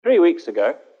3 weeks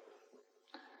ago,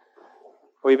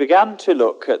 we began to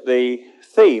look at the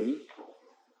theme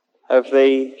of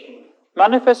the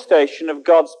manifestation of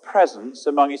God's presence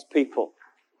among his people.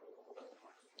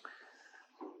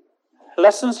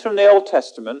 Lessons from the Old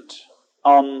Testament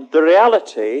on the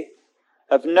reality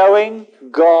of knowing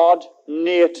God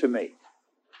near to me.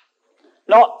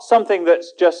 Not something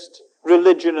that's just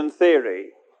religion and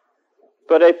theory,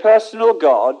 but a personal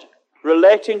God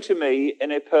relating to me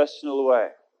in a personal way.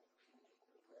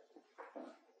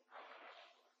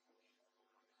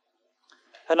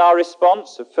 And our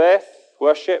response of faith,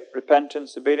 worship,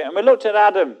 repentance, obedience. And we looked at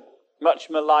Adam, much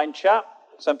maligned chap.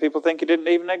 Some people think he didn't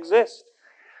even exist.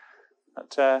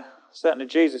 But certainly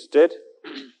Jesus did.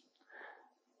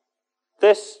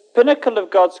 This pinnacle of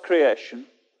God's creation,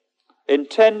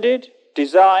 intended,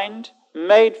 designed,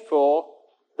 made for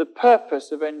the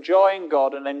purpose of enjoying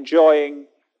God and enjoying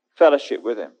fellowship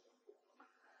with him.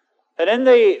 And in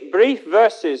the brief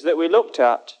verses that we looked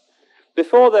at,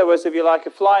 before there was, if you like,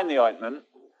 a fly in the ointment,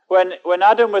 when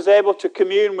Adam was able to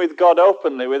commune with God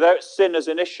openly without sin as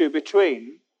an issue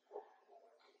between,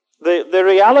 the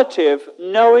reality of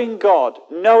knowing God,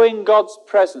 knowing God's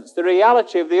presence, the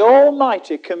reality of the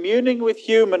Almighty communing with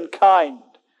humankind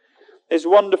is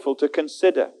wonderful to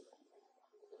consider.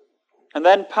 And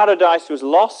then paradise was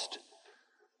lost.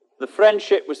 The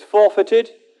friendship was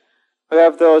forfeited. We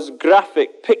have those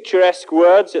graphic, picturesque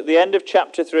words at the end of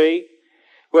chapter 3,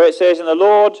 where it says, "And the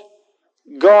Lord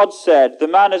God said, the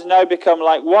man has now become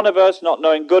like one of us, not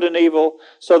knowing good and evil.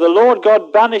 So the Lord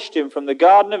God banished him from the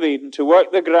Garden of Eden to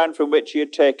work the ground from which he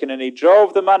had taken. And he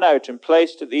drove the man out and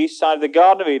placed at the east side of the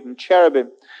Garden of Eden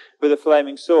cherubim with a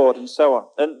flaming sword," and so on.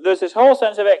 And there's this whole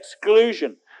sense of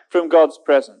exclusion from God's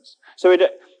presence. So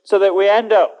that we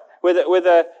end up with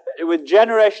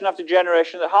generation after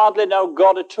generation that hardly know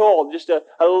God at all, just a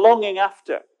longing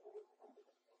after.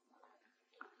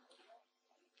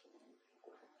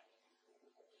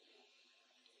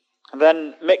 And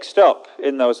then mixed up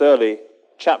in those early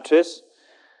chapters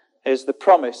is the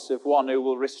promise of one who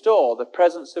will restore the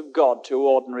presence of God to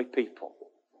ordinary people.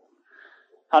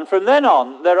 And from then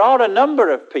on, there are a number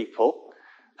of people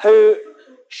who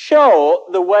show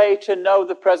the way to know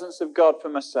the presence of God for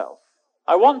myself.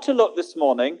 I want to look this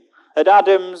morning at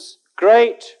Adam's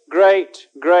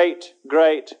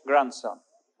great-great-great-great-grandson.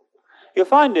 You'll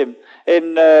find him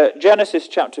in Genesis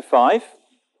chapter 5.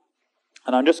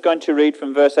 And I'm just going to read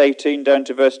from verse 18 down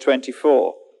to verse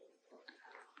 24.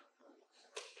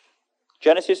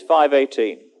 Genesis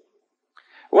 5:18.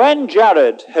 When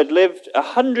Jared had lived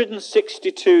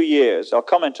 162 years, I'll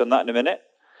comment on that in a minute,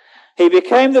 he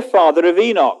became the father of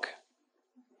Enoch.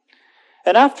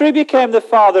 And after he became the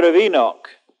father of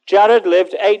Enoch, Jared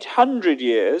lived 800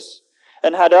 years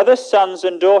and had other sons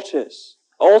and daughters.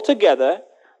 Altogether,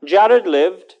 Jared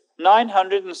lived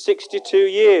 962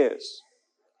 years.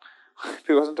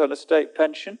 He wasn't on a state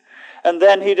pension. And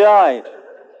then he died.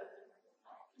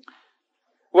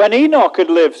 When Enoch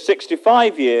had lived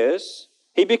 65 years,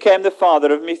 he became the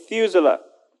father of Methuselah.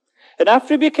 And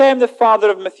after he became the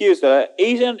father of Methuselah,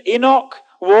 Enoch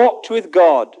walked with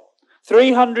God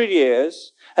 300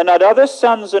 years and had other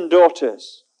sons and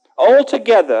daughters.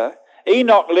 Altogether,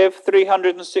 Enoch lived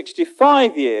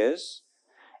 365 years.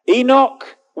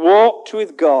 Enoch walked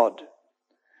with God.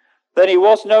 Then he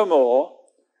was no more,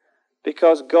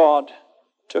 because God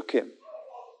took him.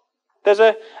 There's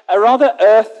a rather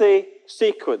earthy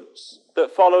sequence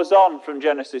that follows on from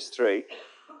Genesis 3.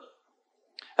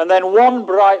 And then one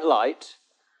bright light,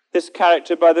 this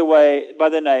character, by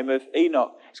the name of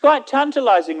Enoch. It's quite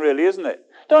tantalizing, really, isn't it?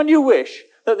 Don't you wish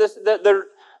that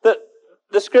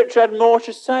the Scripture had more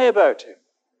to say about him?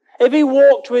 If he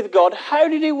walked with God, how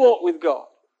did he walk with God?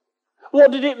 What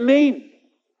did it mean?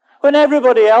 When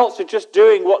everybody else is just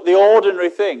doing the ordinary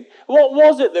thing, what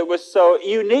was it that was so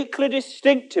uniquely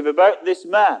distinctive about this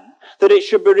man that it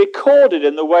should be recorded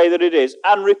in the way that it is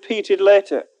and repeated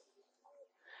later?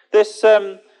 This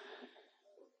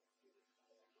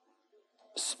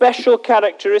special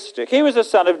characteristic. He was a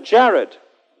son of Jared.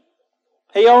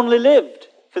 He only lived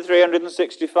for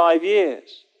 365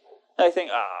 years. Now you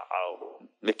think,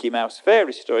 Mickey Mouse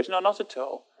fairy stories. No, not at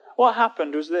all. What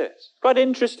happened was this. Quite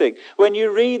interesting. When you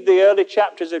read the early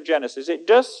chapters of Genesis, it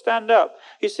does stand up.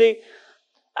 You see,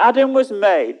 Adam was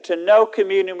made to know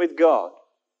communion with God.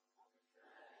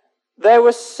 There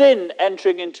was sin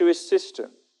entering into his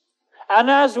system. And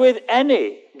as with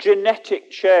any genetic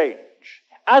change,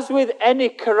 as with any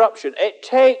corruption, it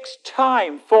takes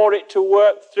time for it to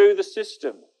work through the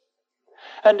system.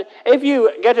 And if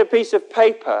you get a piece of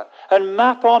paper and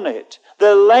map on it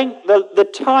the length, the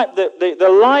type, the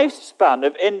lifespan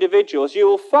of individuals, you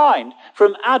will find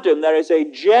from Adam there is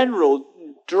a general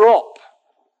drop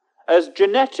as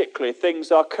genetically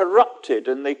things are corrupted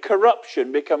and the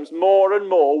corruption becomes more and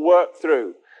more worked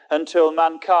through until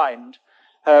mankind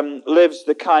lives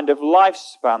the kind of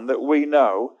lifespan that we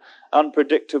know,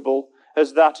 unpredictable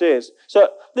as that is. So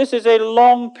this is a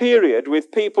long period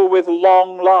with people with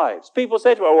long lives. People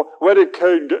say to me, well, where did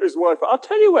Cain get his wife from? I'll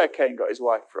tell you where Cain got his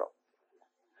wife from.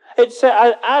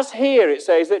 As here it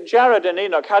says that Jared and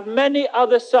Enoch had many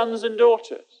other sons and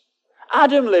daughters.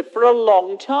 Adam lived for a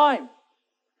long time.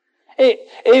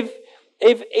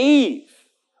 If Eve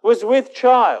was with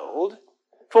child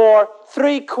for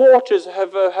 3/4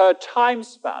 of her time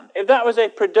span, if that was a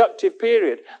productive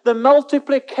period, the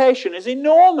multiplication is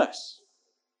enormous.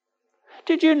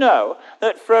 Did you know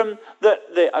that from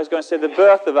the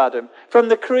birth of Adam, from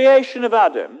the creation of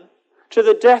Adam to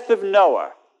the death of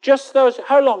Noah, just those,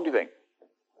 how long do you think?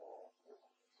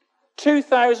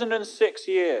 2006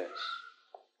 years.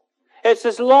 It's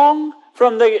as long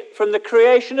from the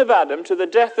creation of Adam to the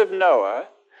death of Noah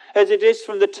as it is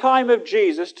from the time of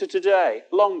Jesus to today,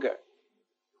 longer.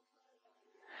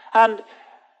 And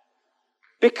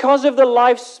because of the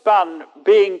lifespan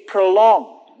being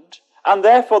prolonged, and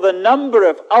therefore the number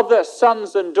of other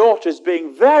sons and daughters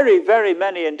being very, very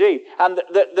many indeed, and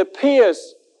the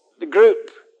peers, the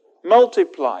group,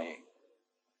 multiplying,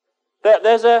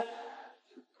 there's a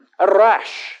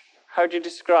rash. How do you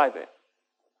describe it?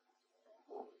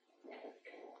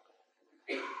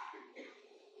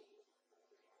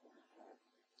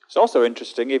 It's also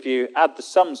interesting if you add the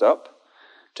sums up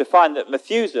to find that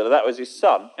Methuselah, that was his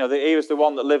son, he was the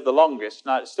one that lived the longest,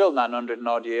 now it's still 900 and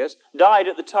odd years, died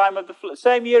at the time of the flood,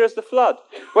 same year as the flood.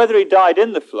 Whether he died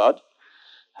in the flood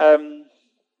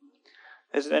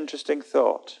is an interesting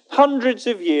thought. Hundreds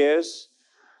of years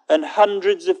and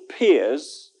hundreds of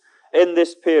peers in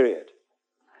this period.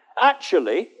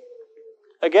 Actually,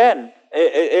 again,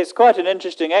 it's quite an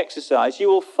interesting exercise. You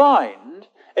will find,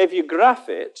 if you graph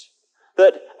it,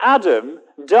 that Adam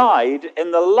died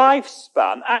in the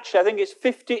lifespan, actually I think it's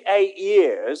 58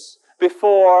 years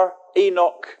before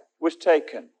Enoch was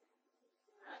taken.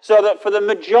 So that for the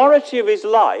majority of his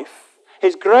life,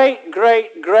 his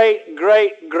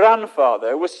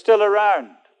great-great-great-great-grandfather was still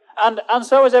around. And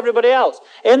so was everybody else.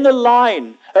 In the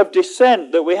line of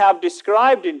descent that we have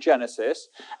described in Genesis,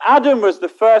 Adam was the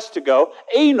first to go,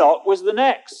 Enoch was the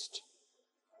next.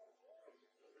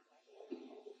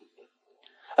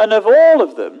 And of all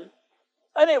of them,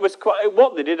 and it was quite,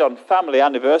 what they did on family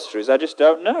anniversaries, I just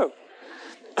don't know.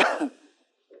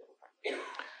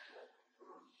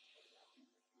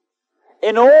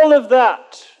 In all of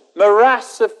that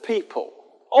morass of people,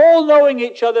 all knowing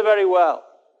each other very well,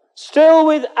 still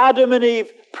with Adam and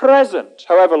Eve present,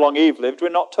 however long Eve lived, we're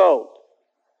not told.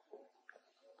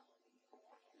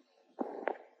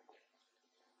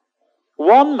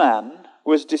 One man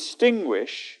was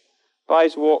distinguished by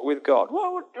his walk with God.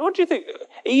 What do you think?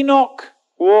 Enoch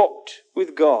walked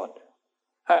with God.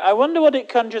 I wonder what it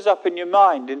conjures up in your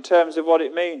mind in terms of what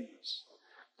it means.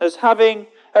 As having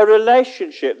a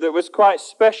relationship that was quite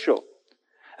special.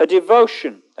 A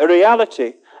devotion, a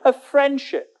reality, a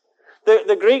friendship.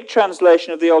 The Greek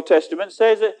translation of the Old Testament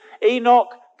says that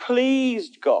Enoch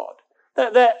pleased God.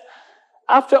 That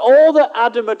after all that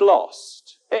Adam had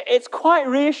lost, it's quite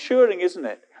reassuring, isn't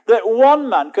it? That one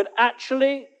man could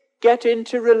actually get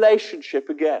into relationship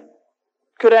again,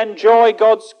 could enjoy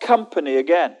God's company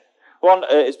again.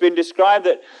 It's been described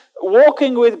that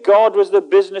walking with God was the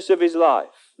business of his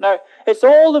life. Now, it's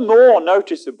all the more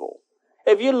noticeable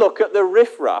if you look at the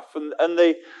riffraff and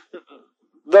the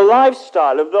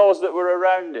lifestyle of those that were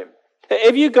around him.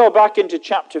 If you go back into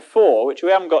chapter 4, which we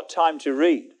haven't got time to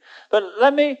read, but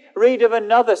let me read of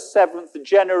another seventh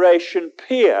generation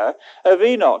peer of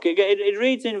Enoch. It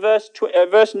reads in verse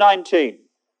 19.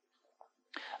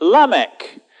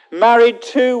 Lamech married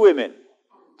 2 women.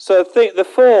 So the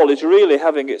fall is really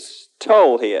having its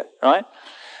toll here, right?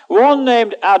 One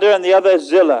named Ada and the other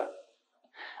Zillah.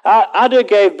 Ada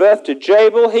gave birth to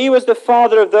Jabal. He was the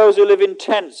father of those who live in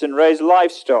tents and raise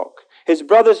livestock. His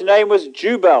brother's name was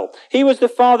Jubal. He was the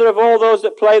father of all those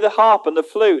that play the harp and the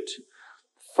flute.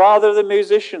 Father of the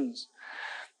musicians.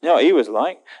 You know what he was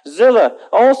like. Zillah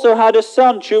also had a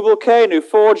son, Tubal-Cain, who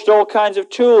forged all kinds of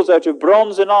tools out of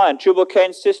bronze and iron.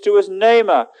 Tubal-Cain's sister was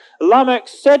Naamah. Lamech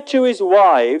said to his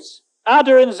wives,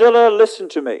 Ada and Zillah, listen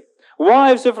to me.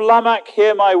 Wives of Lamech,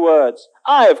 hear my words.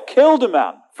 I have killed a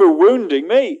man for wounding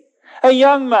me, a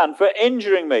young man for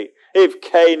injuring me. If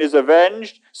Cain is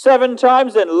avenged 7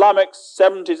 times, then Lamech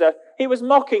 70. He was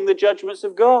mocking the judgments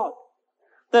of God.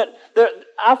 That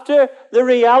after the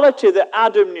reality that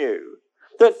Adam knew,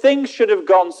 that things should have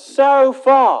gone so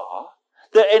far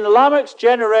that in Lamech's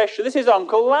generation, this is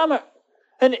Uncle Lamech,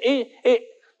 and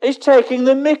he's taking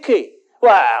the mickey.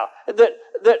 Wow,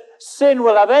 that sin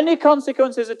will have any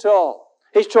consequences at all.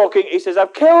 He says,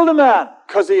 I've killed a man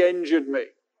because he injured me.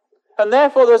 And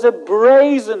therefore there's a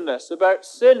brazenness about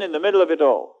sin in the middle of it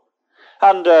all.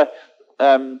 And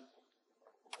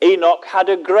Enoch had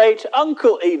a great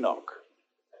uncle Enoch.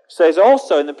 Says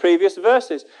also in the previous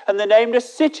verses. And they named a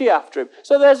city after him.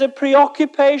 So there's a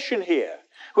preoccupation here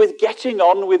with getting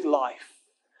on with life.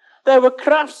 There were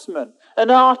craftsmen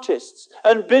and artists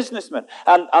and businessmen.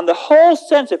 And the whole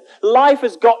sense of life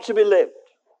has got to be lived.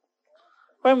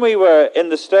 When we were in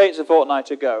the States a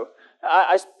fortnight ago,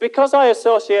 because I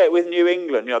associate with New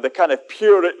England, the kind of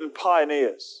Puritan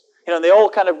pioneers, they all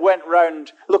kind of went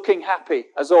round looking happy,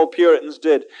 as all Puritans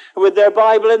did, with their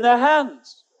Bible in their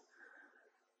hands.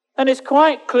 And it's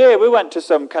quite clear, we went to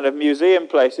some kind of museum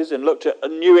places and looked at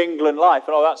New England life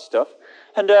and all that stuff,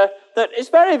 and that it's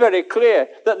very, very clear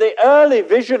that the early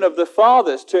vision of the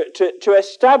fathers to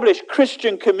establish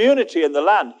Christian community in the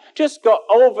land just got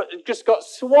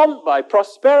swamped by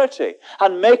prosperity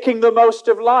and making the most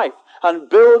of life and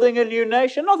building a new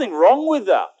nation. Nothing wrong with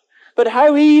that. But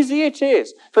how easy it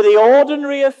is for the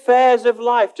ordinary affairs of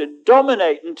life to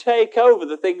dominate and take over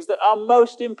the things that are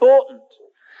most important.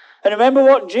 And remember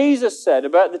what Jesus said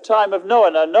about the time of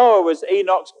Noah. Now, Noah was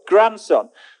Enoch's grandson,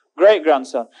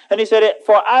 great-grandson. And he said,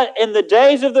 for in the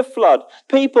days of the flood,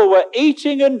 people were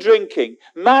eating and drinking,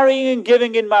 marrying and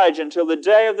giving in marriage until the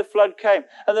day of the flood came.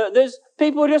 And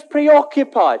people were just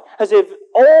preoccupied, as if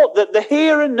all that the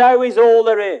here and now is all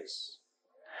there is.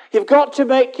 You've got to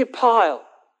make your pile.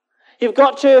 You've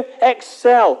got to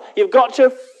excel. You've got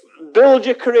to build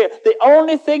your career. The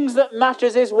only things that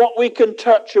matters is what we can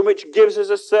touch and which gives us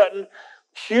a certain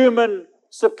human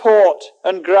support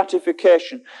and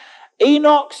gratification.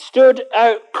 Enoch stood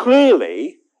out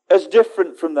clearly as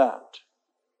different from that.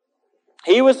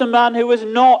 He was a man who was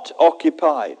not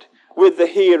occupied with the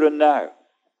here and now.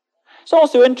 It's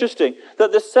also interesting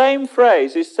that the same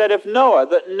phrase is said of Noah,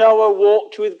 that Noah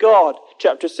walked with God,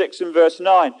 chapter 6 and verse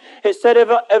 9. It's said of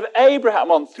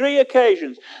Abraham on 3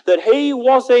 occasions that he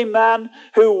was a man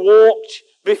who walked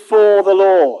before the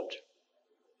Lord.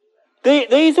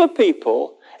 These are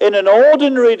people in an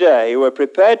ordinary day who were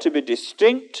prepared to be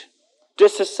distinct,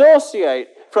 disassociate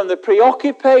from the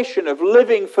preoccupation of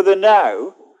living for the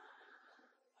now,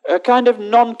 a kind of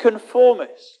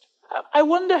nonconformist. I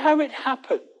wonder how it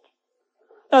happened.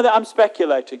 Now that I'm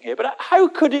speculating here, but how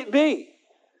could it be?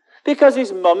 Because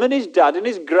his mum and his dad and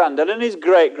his granddad and his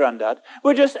great-granddad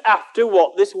were just after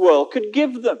what this world could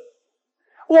give them.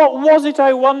 What was it,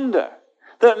 I wonder,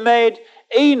 that made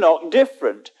Enoch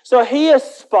different? So he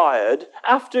aspired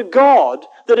after God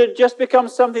that had just become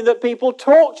something that people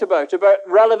talked about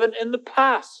relevant in the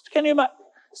past. Can you imagine?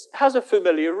 It has a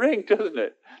familiar ring, doesn't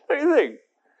it? Don't you think?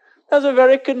 It has a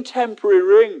very contemporary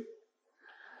ring.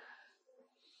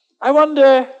 I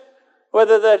wonder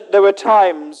whether there were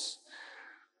times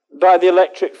by the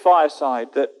electric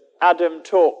fireside that Adam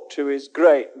talked to his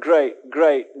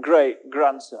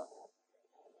great-great-great-great-grandson.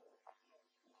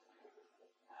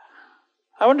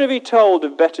 I wonder if he told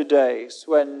of better days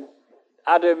when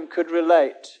Adam could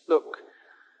relate, look,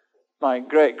 my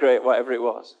great-great, whatever it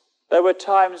was. There were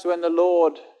times when the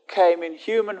Lord came in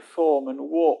human form and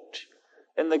walked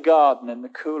in the garden in the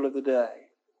cool of the day.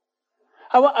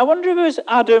 I wonder if it was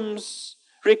Adam's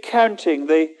recounting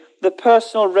the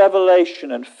personal revelation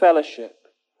and fellowship,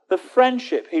 the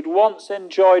friendship he'd once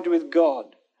enjoyed with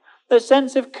God, the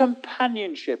sense of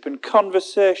companionship and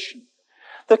conversation,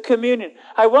 the communion.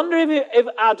 I wonder if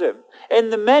Adam, in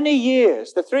the many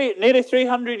years, nearly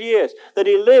 300 years that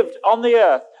he lived on the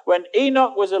earth when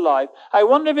Enoch was alive, I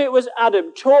wonder if it was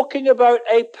Adam talking about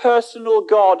a personal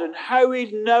God and how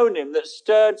he'd known him that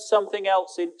stirred something up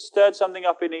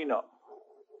in Enoch.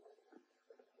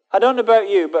 I don't know about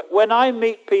you, but when I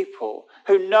meet people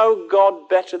who know God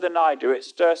better than I do, it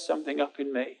stirs something up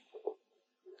in me.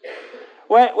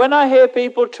 When I hear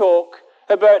people talk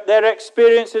about their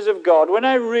experiences of God, when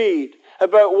I read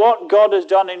about what God has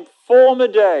done in former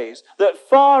days that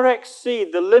far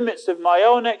exceed the limits of my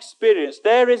own experience,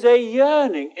 there is a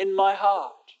yearning in my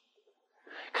heart.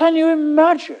 Can you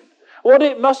imagine what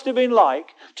it must have been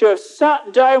like to have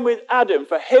sat down with Adam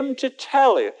for him to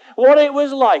tell you what it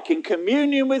was like in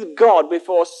communion with God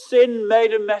before sin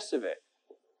made a mess of it?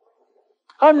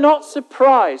 I'm not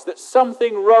surprised that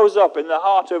something rose up in the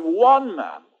heart of one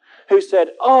man who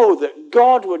said, oh, that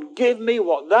God would give me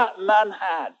what that man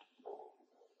had.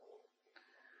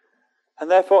 And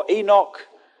therefore Enoch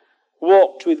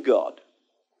walked with God.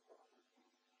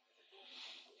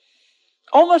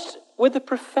 Almost with a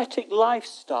prophetic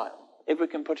lifestyle, if we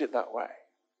can put it that way.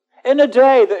 In a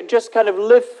day that just kind of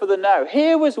lived for the now.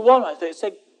 Here was one that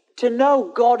said, to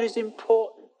know God is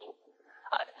important.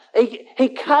 He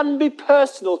can be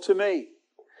personal to me.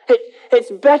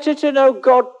 It's better to know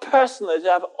God personally than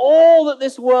to have all that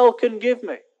this world can give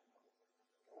me.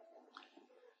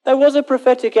 There was a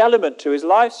prophetic element to his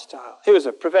lifestyle. There was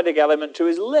a prophetic element to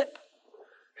his lip.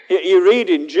 You read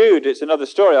in Jude, it's another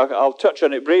story, I'll touch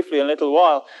on it briefly in a little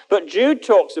while, but Jude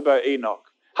talks about Enoch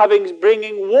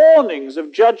bringing warnings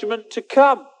of judgment to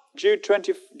come. Jude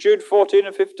 14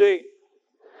 and 15.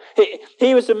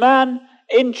 He was a man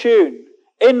in tune,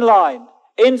 in line,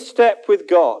 in step with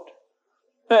God.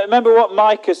 Remember what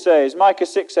Micah says, Micah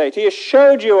 6:8. He has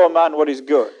showed you, O man, what is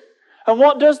good. And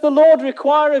what does the Lord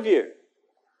require of you?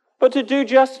 But to do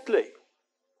justly,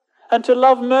 and to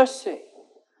love mercy,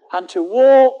 and to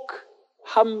walk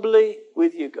humbly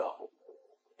with your God.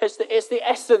 It's the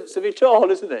essence of it all,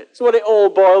 isn't it? It's what it all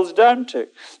boils down to.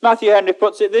 Matthew Henry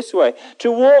puts it this way.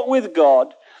 To walk with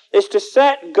God is to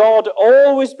set God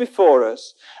always before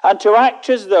us and to act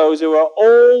as those who are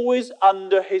always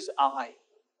under his eye.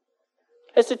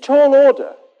 It's a tall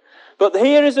order. But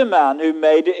here is a man who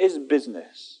made it his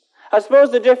business. I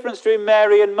suppose the difference between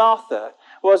Mary and Martha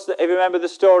was that, if you remember the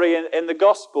story in the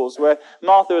Gospels, where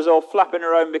Martha was all flapping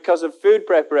around because of food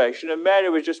preparation and Mary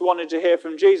was just wanting to hear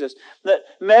from Jesus, that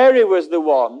Mary was the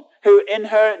one who in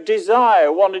her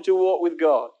desire wanted to walk with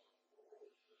God.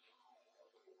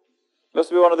 It must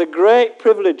be one of the great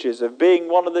privileges of being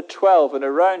one of the 12 and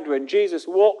around when Jesus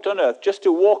walked on earth, just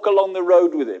to walk along the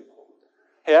road with him.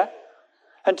 Yeah?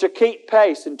 And to keep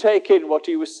pace and take in what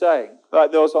he was saying,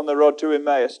 like those on the road to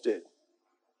Emmaus did.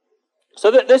 So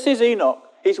that this is Enoch.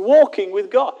 He's walking with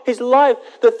God. His life,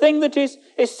 the thing that is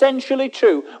essentially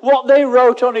true, what they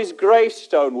wrote on his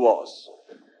gravestone was,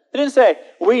 they didn't say,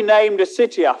 we named a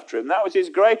city after him. That was his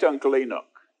great-uncle Enoch.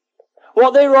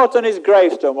 What they wrote on his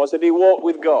gravestone was that he walked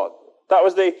with God. That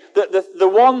was the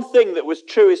one thing that was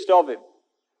truest of him.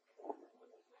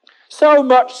 So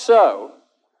much so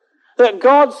that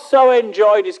God so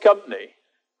enjoyed his company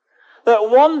that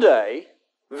one day,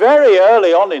 very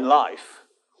early on in life,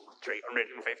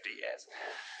 350 years,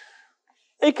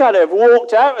 he kind of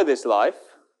walked out of this life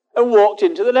and walked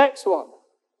into the next one.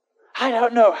 I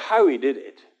don't know how he did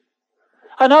it.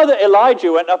 I know that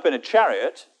Elijah went up in a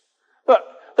chariot, but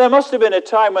there must have been a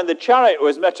time when the chariot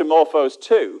was metamorphosed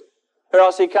too, or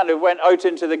else he kind of went out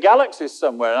into the galaxies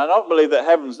somewhere, and I don't believe that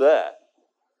heaven's there.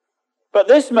 But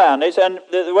this man is, and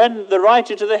when the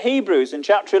writer to the Hebrews in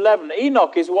chapter 11,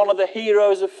 Enoch is one of the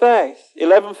heroes of faith.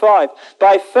 11:5.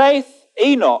 By faith,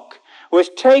 Enoch was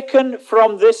taken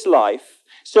from this life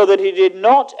so that he did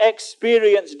not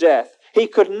experience death. He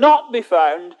could not be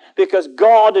found because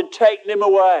God had taken him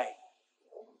away.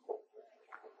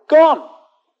 Gone.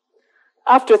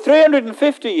 After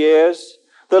 350 years,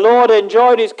 the Lord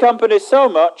enjoyed his company so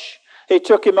much, he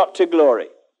took him up to glory.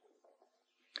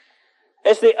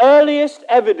 It's the earliest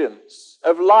evidence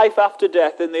of life after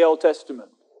death in the Old Testament.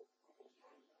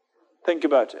 Think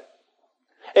about it.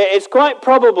 It's quite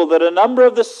probable that a number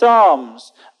of the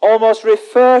Psalms almost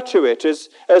refer to it as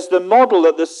the model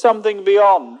that there's something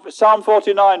beyond. Psalm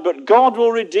 49, but God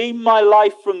will redeem my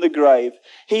life from the grave.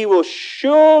 He will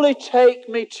surely take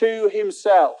me to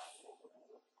himself.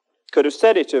 Could have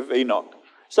said it of Enoch.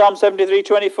 Psalm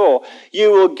 73:24, you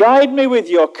will guide me with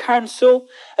your counsel,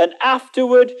 and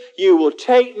afterward you will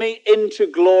take me into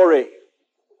glory.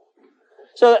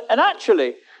 So, and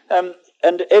actually, and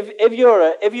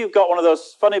if you've got one of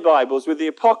those funny Bibles with the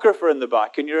Apocrypha in the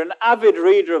back, and you're an avid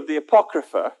reader of the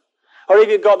Apocrypha, or if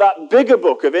you've got that bigger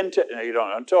book of no, you don't know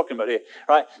what I'm talking about here,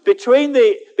 right? Between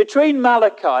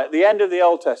Malachi at the end of the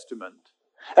Old Testament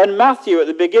and Matthew at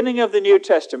the beginning of the New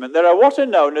Testament, there are what are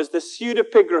known as the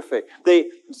pseudepigraphy, the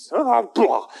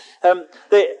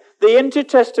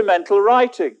intertestamental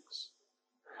writings.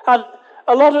 And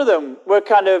a lot of them were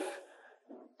kind of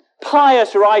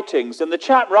pious writings, and the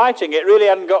chap writing it really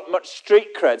hadn't got much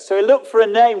street cred, so he looked for a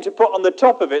name to put on the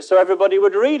top of it so everybody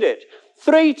would read it.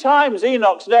 3 times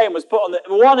Enoch's name was put on the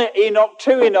 1 Enoch,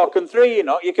 2 Enoch, and 3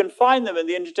 Enoch. You can find them in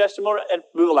the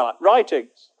intertestamental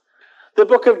writings. The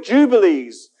book of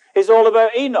Jubilees is all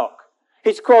about Enoch.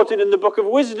 He's quoted in the book of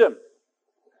Wisdom,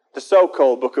 the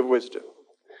so-called book of Wisdom.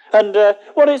 And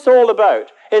what it's all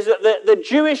about is that the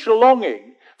Jewish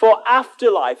longing for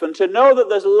afterlife and to know that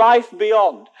there's life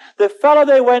beyond, the fellow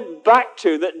they went back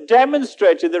to that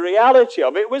demonstrated the reality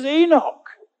of it was Enoch.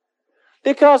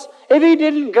 Because if he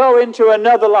didn't go into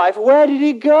another life, where did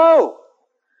he go?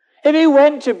 If he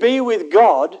went to be with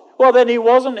God, well, then he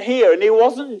wasn't here and he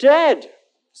wasn't dead.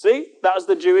 See, that's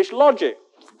the Jewish logic.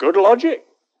 Good logic.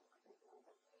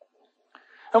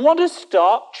 And what a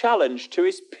stark challenge to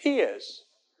his peers.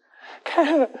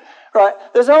 Right,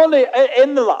 there's only, there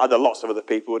lots of other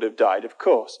people would have died, of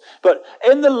course, but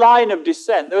in the line of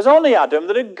descent, there was only Adam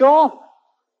that had gone.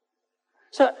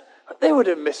 So they would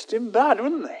have missed him bad,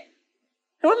 wouldn't they?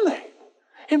 Wouldn't they?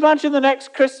 Imagine the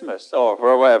next Christmas,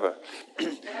 or whatever.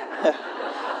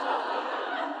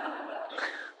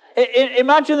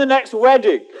 Imagine the next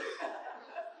wedding.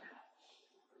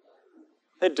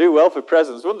 They'd do well for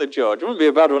presents, wouldn't they, George? It wouldn't be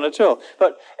a bad one at all.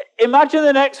 But imagine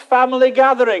the next family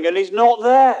gathering and he's not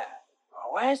there.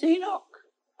 Oh, where's Enoch?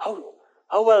 Oh,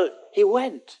 well, he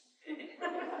went.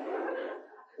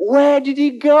 Where did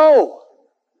he go?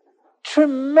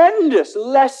 Tremendous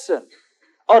lesson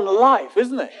on life,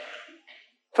 isn't it?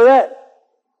 For that.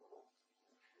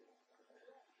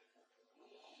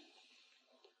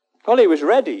 Well, he was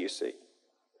ready, you see.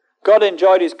 God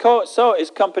enjoyed his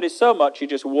company so much, he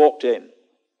just walked in.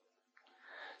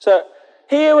 So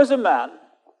here was a man,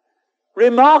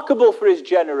 remarkable for his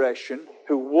generation,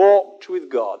 who walked with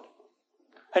God.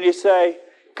 And you say,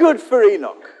 good for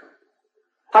Enoch.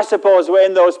 I suppose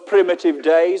in those primitive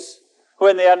days,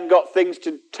 when they hadn't got things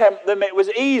to tempt them, it was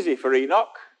easy for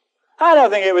Enoch. I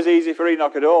don't think it was easy for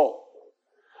Enoch at all.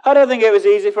 I don't think it was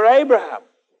easy for Abraham.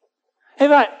 In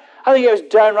fact, I think it was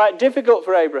downright difficult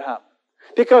for Abraham.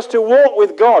 Because to walk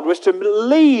with God was to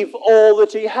leave all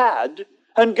that he had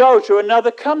and go to another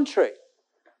country.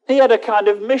 He had a kind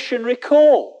of missionary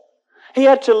call. He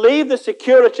had to leave the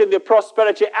security and the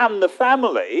prosperity and the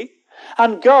family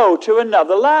and go to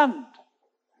another land.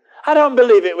 I don't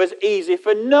believe it was easy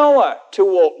for Noah to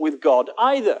walk with God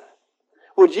either.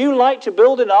 Would you like to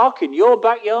build an ark in your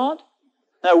backyard?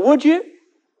 Now, would you?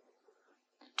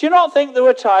 Do you not think there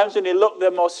were times when he looked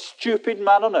the most stupid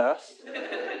man on earth?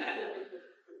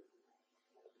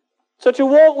 So to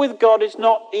walk with God is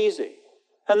not easy.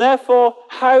 And therefore,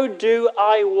 how do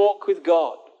I walk with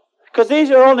God? Because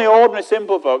these are only ordinary,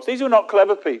 simple folks. These are not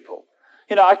clever people.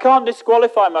 You know, I can't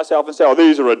disqualify myself and say, oh,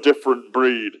 these are a different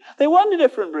breed. They weren't a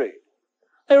different breed.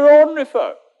 They were ordinary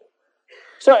folk.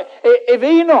 So if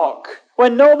Enoch,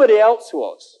 when nobody else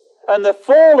was, and the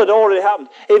fall had already happened,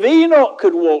 if Enoch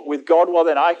could walk with God, well,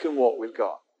 then I can walk with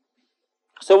God.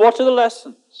 So what are the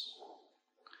lessons?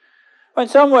 Well, in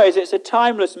some ways, it's a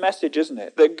timeless message, isn't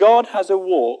it? That God has a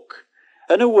walk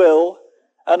and a will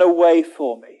and a way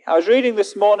for me. I was reading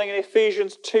this morning in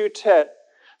Ephesians 2:10.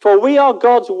 For we are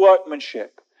God's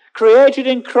workmanship, created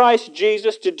in Christ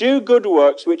Jesus to do good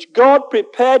works, which God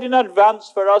prepared in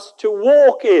advance for us to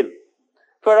walk in,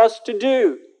 for us to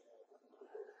do.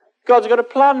 God's got a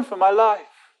plan for my life.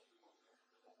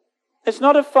 It's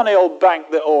not a funny old bank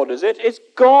that orders it. It's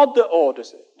God that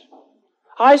orders it.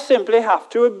 I simply have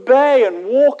to obey and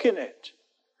walk in it.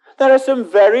 There are some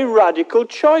very radical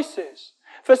choices.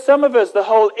 For some of us, the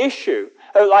whole issue,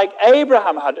 like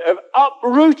Abraham had, of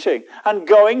uprooting and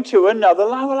going to another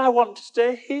land. Well, I want to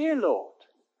stay here, Lord.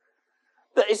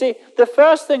 You see, the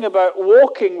first thing about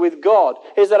walking with God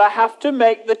is that I have to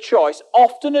make the choice,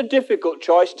 often a difficult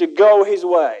choice, to go his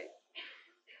way.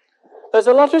 There's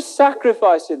a lot of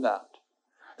sacrifice in that.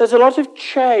 There's a lot of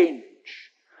change.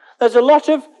 There's a lot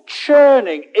of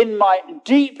churning in my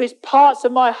deepest parts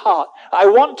of my heart. I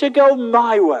want to go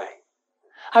my way.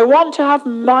 I want to have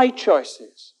my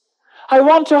choices. I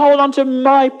want to hold on to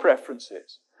my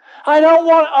preferences. I don't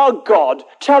want our God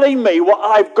telling me what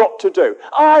I've got to do.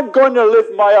 I'm going to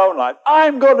live my own life.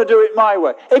 I'm going to do it my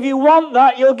way. If you want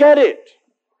that, you'll get it.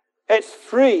 It's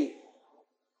free.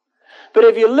 But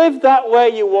if you live that way,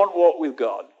 you won't walk with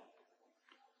God.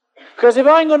 Because if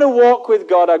I'm going to walk with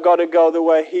God, I've got to go the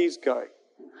way he's going.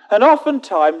 And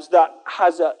oftentimes that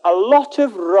has a lot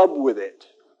of rub with it.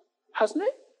 Hasn't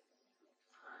it?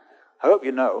 I hope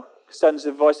you know. Sends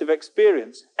the voice of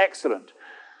experience. Excellent.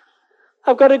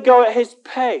 I've got to go at his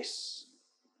pace.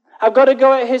 I've got to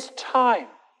go at his time.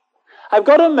 I've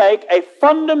got to make a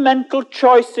fundamental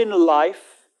choice in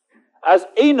life, as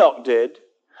Enoch did,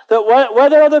 that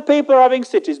whether other people are having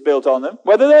cities built on them,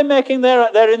 whether they're making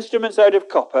their instruments out of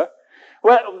copper,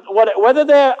 whether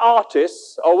they're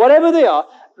artists or whatever they are,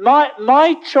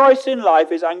 my choice in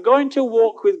life is I'm going to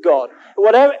walk with God.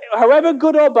 However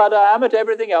good or bad I am at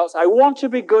everything else, I want to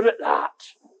be good at that.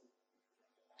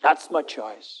 That's my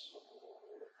choice.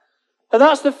 And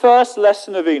that's the first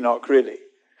lesson of Enoch, really.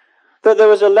 That there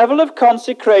was a level of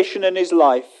consecration in his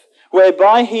life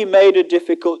whereby he made a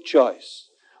difficult choice.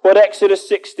 What Exodus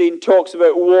 16 talks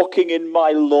about walking in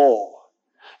my law.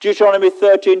 Deuteronomy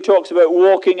 13 talks about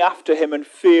walking after him and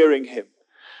fearing him.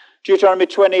 Deuteronomy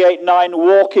 28:9,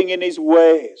 walking in his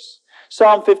ways.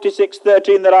 Psalm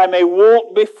 56:13, that I may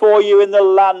walk before you in the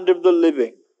land of the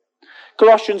living.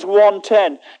 Colossians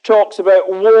 1:10 talks about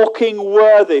walking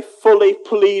worthy, fully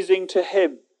pleasing to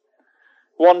him.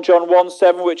 1 John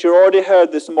 1:7, which you already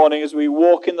heard this morning, as we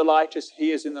walk in the light as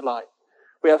he is in the light.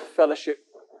 We have fellowship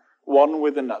one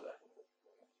with another.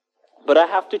 But I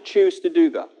have to choose to do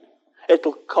that.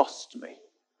 It'll cost me.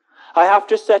 I have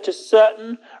to set a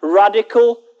certain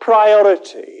radical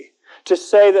priority to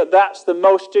say that that's the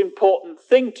most important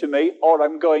thing to me, or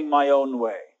I'm going my own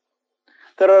way.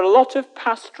 There are a lot of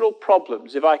pastoral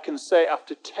problems, if I can say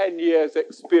after 10 years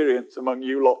experience among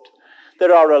you lot.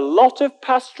 There are a lot of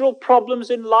pastoral problems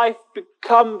in life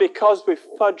become because we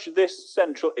fudge this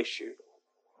central issue.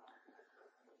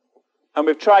 And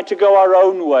we've tried to go our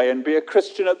own way and be a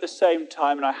Christian at the same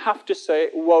time, and I have to say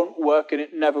it won't work, and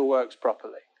it never works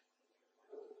properly.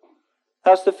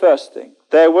 That's the first thing.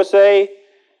 There was a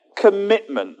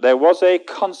commitment, there was a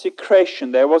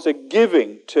consecration, there was a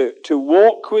giving to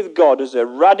walk with God as a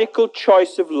radical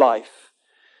choice of life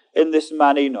in this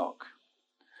man Enoch.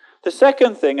 The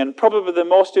second thing, and probably the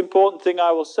most important thing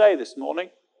I will say this morning,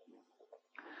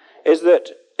 is that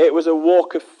it was a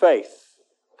walk of faith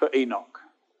for Enoch.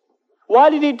 Why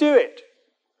did he do it?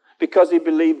 Because he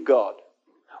believed God.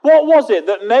 What was it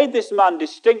that made this man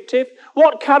distinctive?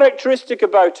 What characteristic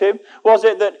about him was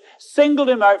it that singled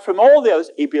him out from all the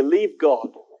others? He believed God.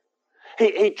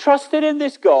 He trusted in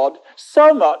this God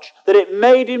so much that it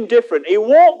made him different. He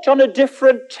walked on a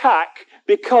different tack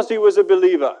because he was a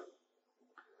believer.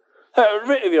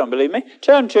 If you don't believe me,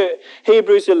 turn to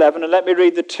Hebrews 11 and let me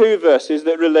read the two verses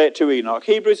that relate to Enoch.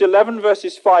 Hebrews 11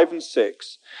 verses 5 and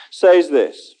 6 says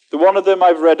this. The one of them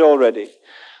I've read already.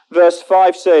 Verse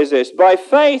 5 says this, by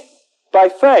faith,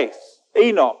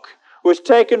 Enoch was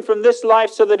taken from this life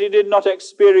so that he did not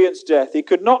experience death. He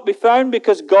could not be found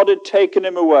because God had taken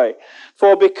him away.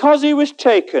 For because he was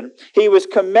taken, he was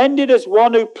commended as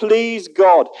one who pleased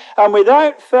God. And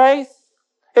without faith,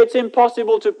 it's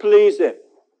impossible to please him.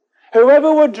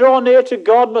 Whoever would draw near to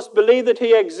God must believe that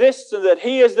he exists and that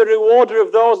he is the rewarder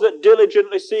of those that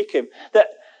diligently seek him.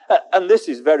 And this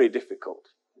is very difficult.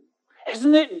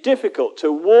 Isn't it difficult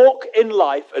to walk in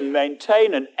life and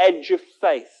maintain an edge of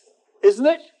faith? Isn't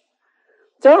it?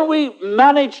 Don't we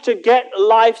manage to get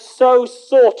life so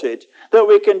sorted that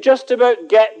we can just about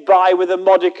get by with a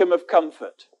modicum of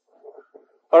comfort?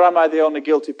 Or am I the only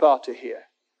guilty party here?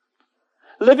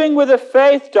 Living with a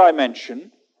faith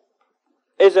dimension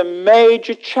is a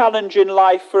major challenge in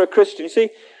life for a Christian. You see,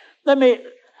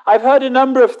 I've heard a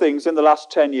number of things in the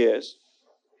last 10 years.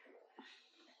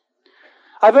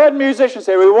 I've heard musicians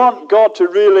say, we want God to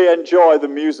really enjoy the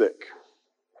music.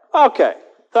 Okay,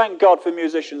 thank God for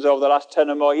musicians over the last 10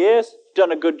 or more years.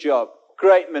 Done a good job.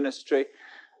 Great ministry.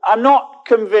 I'm not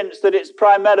convinced that it's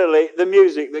primarily the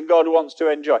music that God wants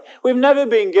to enjoy. We've never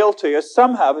been guilty, as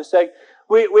some have, of saying,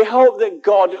 we hope that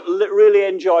God really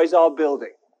enjoys our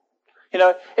building. You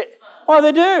know,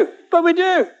 they do, but we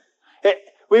do.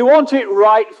 We want it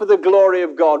right for the glory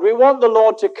of God. We want the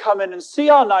Lord to come in and see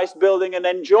our nice building and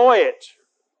enjoy it.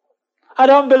 I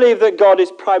don't believe that God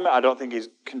is I don't think he's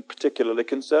particularly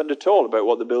concerned at all about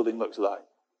what the building looks like.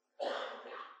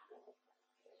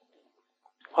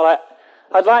 Well,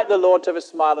 I'd like the Lord to have a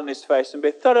smile on his face and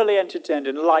be thoroughly entertained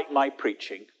and like my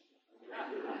preaching.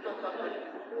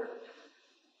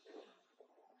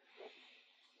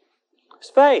 It's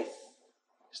faith.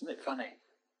 Isn't it funny?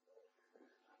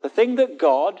 The thing that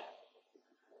God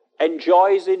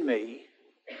enjoys in me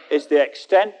is the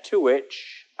extent to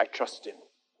which I trust him.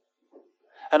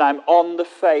 And I'm on the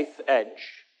faith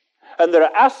edge. And there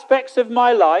are aspects of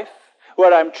my life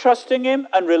where I'm trusting him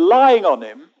and relying on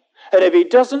him. And if he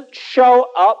doesn't show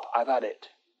up, I've had it.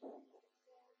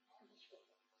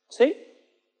 See?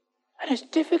 And it's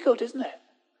difficult, isn't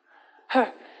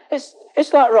it?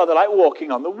 It's rather like walking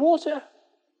on the water.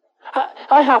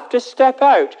 I have to step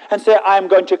out and say, I'm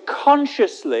going to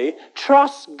consciously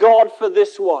trust God for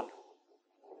this one.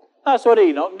 That's what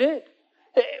Enoch did.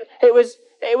 It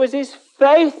was his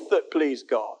faith that pleased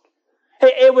God.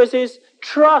 It was his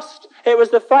trust. It was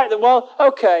the fact that, well,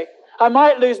 okay, I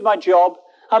might lose my job.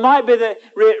 I might be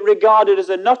regarded as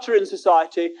a nutter in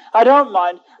society. I don't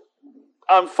mind.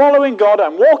 I'm following God.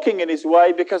 I'm walking in his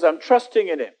way because I'm trusting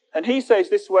in him. And he says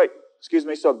this way,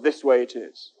 so this way it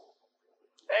is.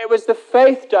 It was the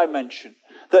faith dimension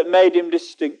that made him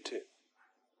distinctive.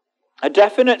 A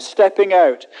definite stepping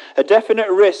out, a definite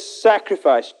risk,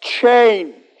 sacrifice,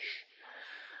 change.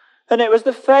 And it was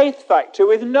the faith factor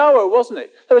with Noah, wasn't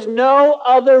it? There was no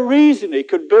other reason he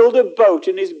could build a boat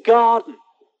in his garden.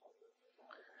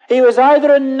 He was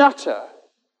either a nutter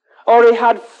or he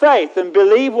had faith and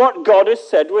believed what God has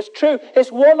said was true. It's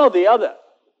one or the other.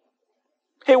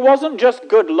 It wasn't just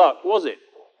good luck, was it?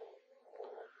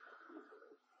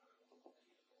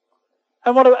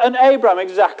 And Abraham,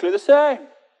 exactly the same.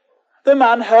 The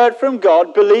man heard from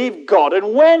God, believed God,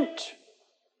 and went.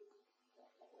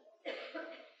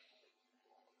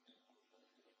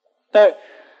 Now,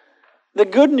 the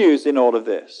good news in all of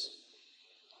this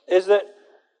is that,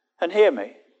 and hear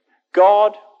me,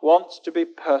 God wants to be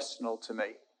personal to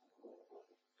me.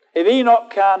 If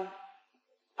Enoch can,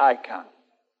 I can.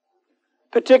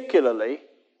 Particularly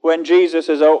when Jesus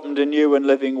has opened a new and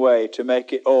living way to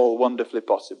make it all wonderfully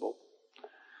possible.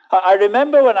 I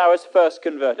remember when I was first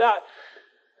converted.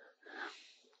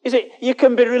 You see, you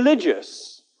can be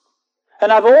religious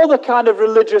and have all the kind of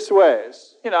religious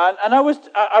ways, and I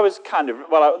was kind of,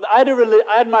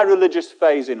 I had my religious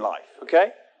phase in life,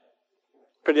 okay?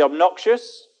 Pretty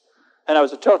obnoxious, and I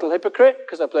was a total hypocrite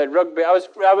because I played rugby. I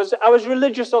was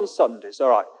religious on Sundays, all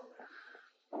right.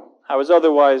 I was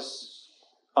otherwise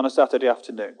on a Saturday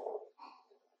afternoon.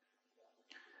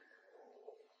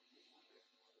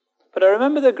 But I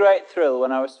remember the great thrill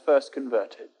when I was first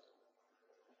converted.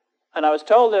 And I was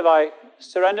told if I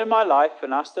surrendered my life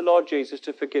and asked the Lord Jesus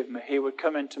to forgive me, he would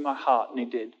come into my heart, and he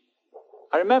did.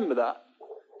 I remember that.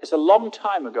 It's a long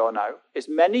time ago now. It's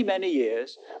many, many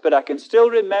years. But I can still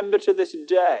remember to this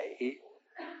day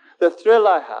the thrill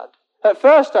I had. At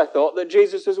first I thought that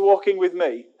Jesus was walking with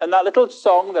me. And that little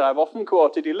song that I've often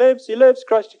quoted, he lives,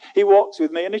 Christ, he walks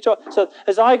with me. And he talks. So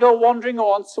as I go wandering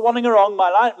along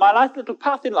my life little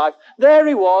path in life, there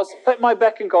he was at my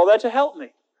beck and call, there to help me.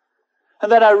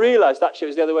 And then I realized actually it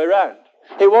was the other way around.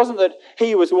 It wasn't that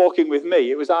he was walking with me,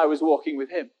 it was I was walking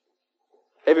with him.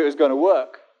 If it was going to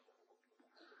work.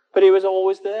 But he was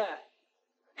always there.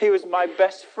 He was my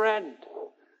best friend.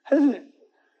 Isn't it?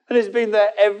 And he's been there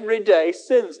every day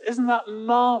since. Isn't that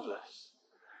marvelous?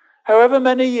 However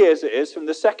many years it is, from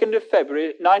the 2nd of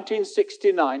February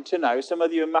 1969 to now, some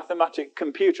of you mathematic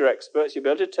computer experts, you'll be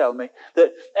able to tell me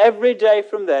that every day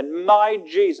from then, my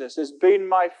Jesus has been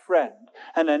my friend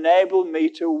and enabled me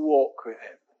to walk with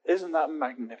him. Isn't that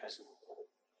magnificent?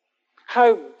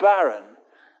 How barren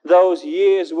those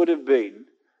years would have been,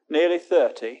 nearly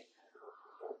 30,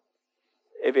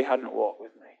 if he hadn't walked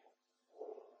with me.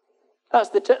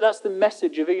 That's the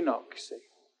message of Enoch, you see.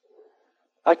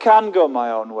 I can go my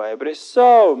own way, but it's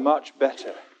so much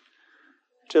better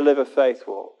to live a faith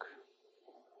walk.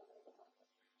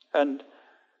 And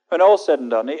when all's said and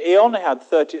done, he only had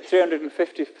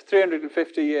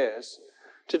 350 years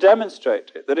to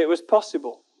demonstrate it, that it was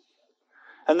possible.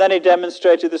 And then he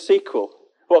demonstrated the sequel,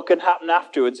 what can happen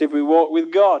afterwards if we walk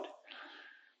with God.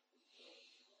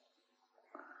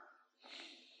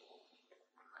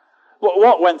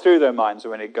 What went through their minds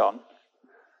when he'd gone?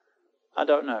 I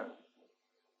don't know.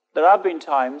 There have been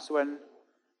times when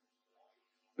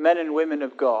men and women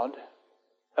of God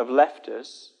have left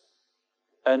us,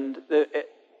 and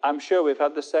I'm sure we've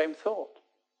had the same thought.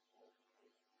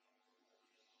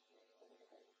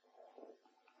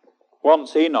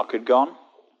 Once Enoch had gone,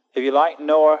 if you like,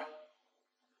 Noah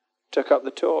took up the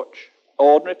torch.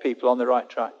 Ordinary people on the right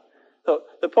track. So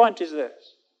the point is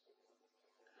this.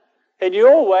 In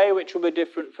your way, which will be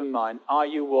different from mine, are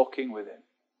you walking with him?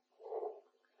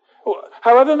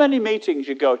 However many meetings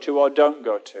you go to or don't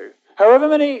go to, however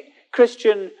many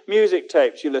Christian music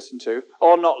tapes you listen to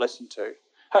or not listen to,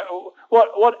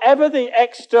 whatever the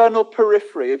external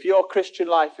periphery of your Christian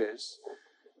life is,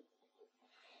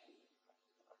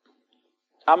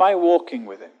 am I walking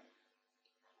with him?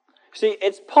 See,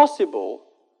 it's possible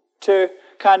to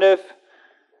kind of,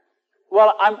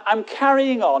 I'm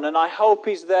carrying on and I hope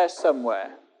he's there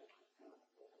somewhere.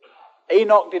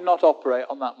 Enoch did not operate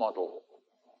on that model.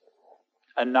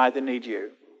 And neither need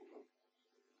you.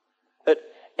 That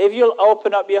if you'll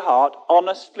open up your heart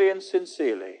honestly and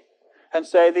sincerely and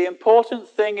say, the important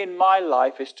thing in my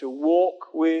life is to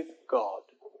walk with God.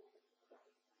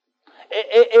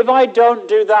 If I don't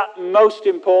do that most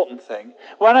important thing,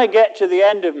 when I get to the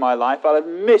end of my life, I'll have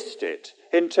missed it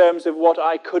in terms of what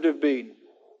I could have been.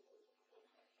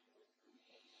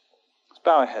 Let's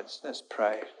bow our heads. Let's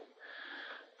pray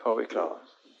before we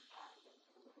close.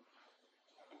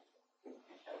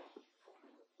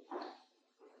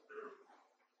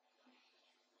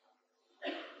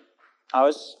 I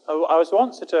was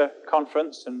once at a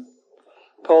conference and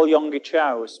Paul Yonggi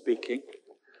Chow was speaking,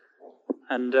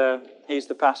 and he's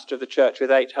the pastor of the church with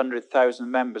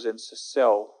 800,000 members in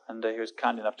Seoul, and he was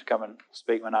kind enough to come and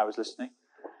speak when I was listening.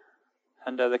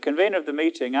 And the convener of the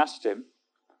meeting asked him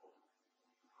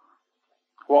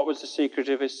what was the secret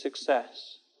of his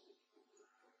success.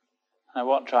 I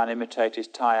won't try and imitate his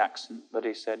Thai accent, but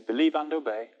he said, believe and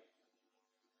obey.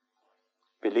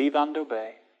 Believe and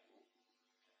obey.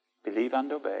 Believe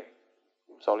and obey.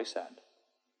 That's all he said.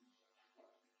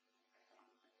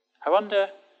 I wonder,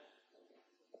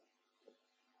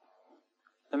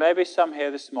 there may be some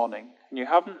here this morning, and you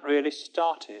haven't really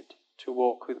started to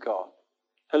walk with God.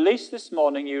 At least this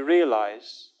morning you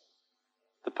realize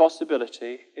the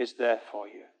possibility is there for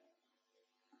you.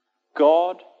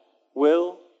 God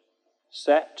will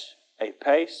set a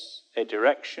pace, a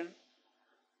direction,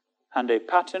 and a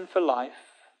pattern for life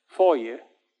for you,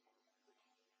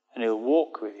 and he'll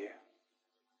walk with you.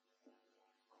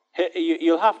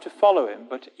 You'll have to follow him,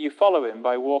 but you follow him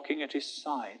by walking at his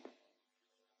side.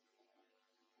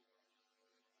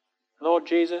 Lord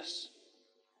Jesus,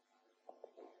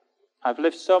 I've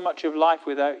lived so much of life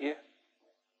without you.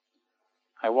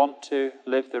 I want to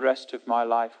live the rest of my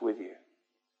life with you.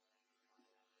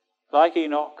 Like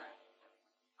Enoch,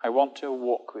 I want to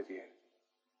walk with you.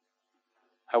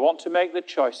 I want to make the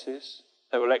choices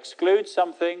that will exclude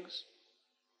some things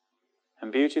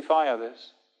and beautify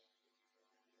others.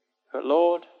 But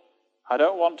Lord, I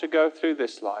don't want to go through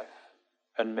this life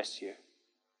and miss you.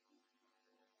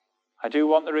 I do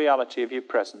want the reality of your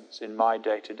presence in my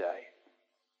day-to-day.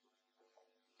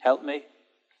 Help me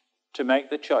to make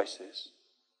the choices.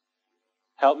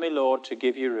 Help me, Lord, to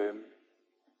give you room.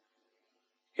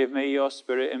 Give me your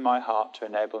Spirit in my heart to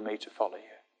enable me to follow you.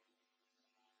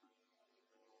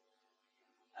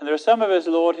 And there are some of us,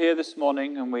 Lord, here this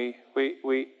morning, and we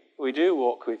do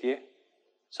walk with you,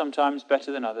 sometimes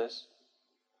better than others.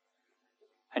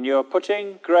 And you're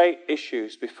putting great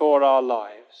issues before our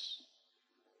lives.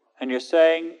 And you're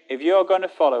saying, if you're going to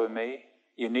follow me,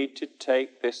 you need to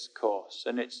take this course.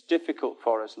 And it's difficult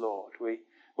for us, Lord.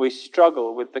 We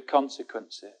struggle with the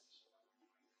consequences.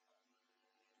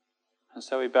 And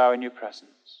so we bow in your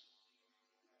presence.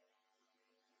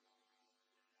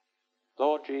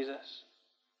 Lord Jesus,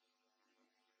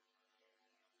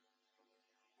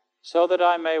 so that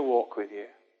I may walk with you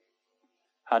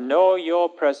and know your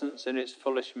presence in its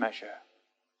fullest measure,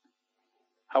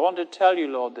 I want to tell you,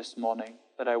 Lord, this morning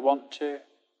that I want to,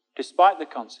 despite the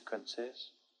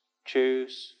consequences,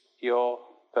 choose your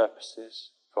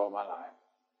purposes for my life.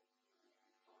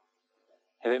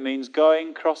 If it means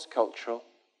going cross-cultural,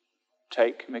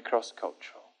 take me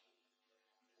cross-cultural.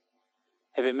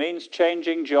 If it means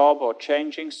changing job or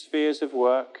changing spheres of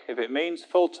work, if it means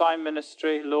full-time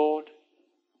ministry, Lord,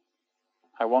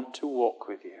 I want to walk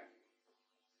with you.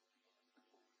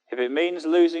 If it means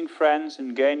losing friends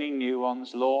and gaining new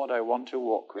ones, Lord, I want to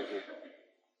walk with you.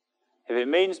 If it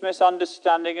means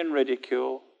misunderstanding and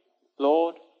ridicule,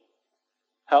 Lord,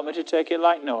 help me to take it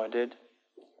like Noah did,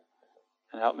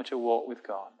 and help me to walk with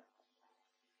God.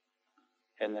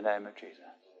 In the name of Jesus.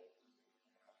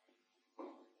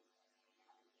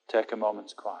 Take a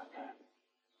moment's quiet now.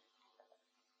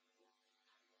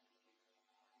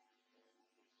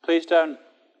 Please don't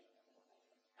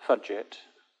fudge it.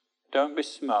 Don't be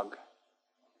smug.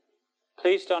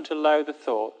 Please don't allow the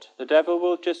thought. The devil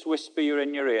will just whisper you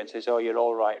in your ear and says, oh, you're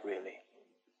all right, really.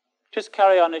 Just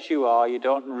carry on as you are. You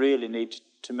don't really need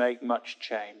to make much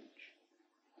change.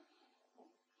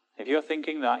 If you're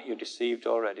thinking that, you're deceived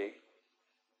already.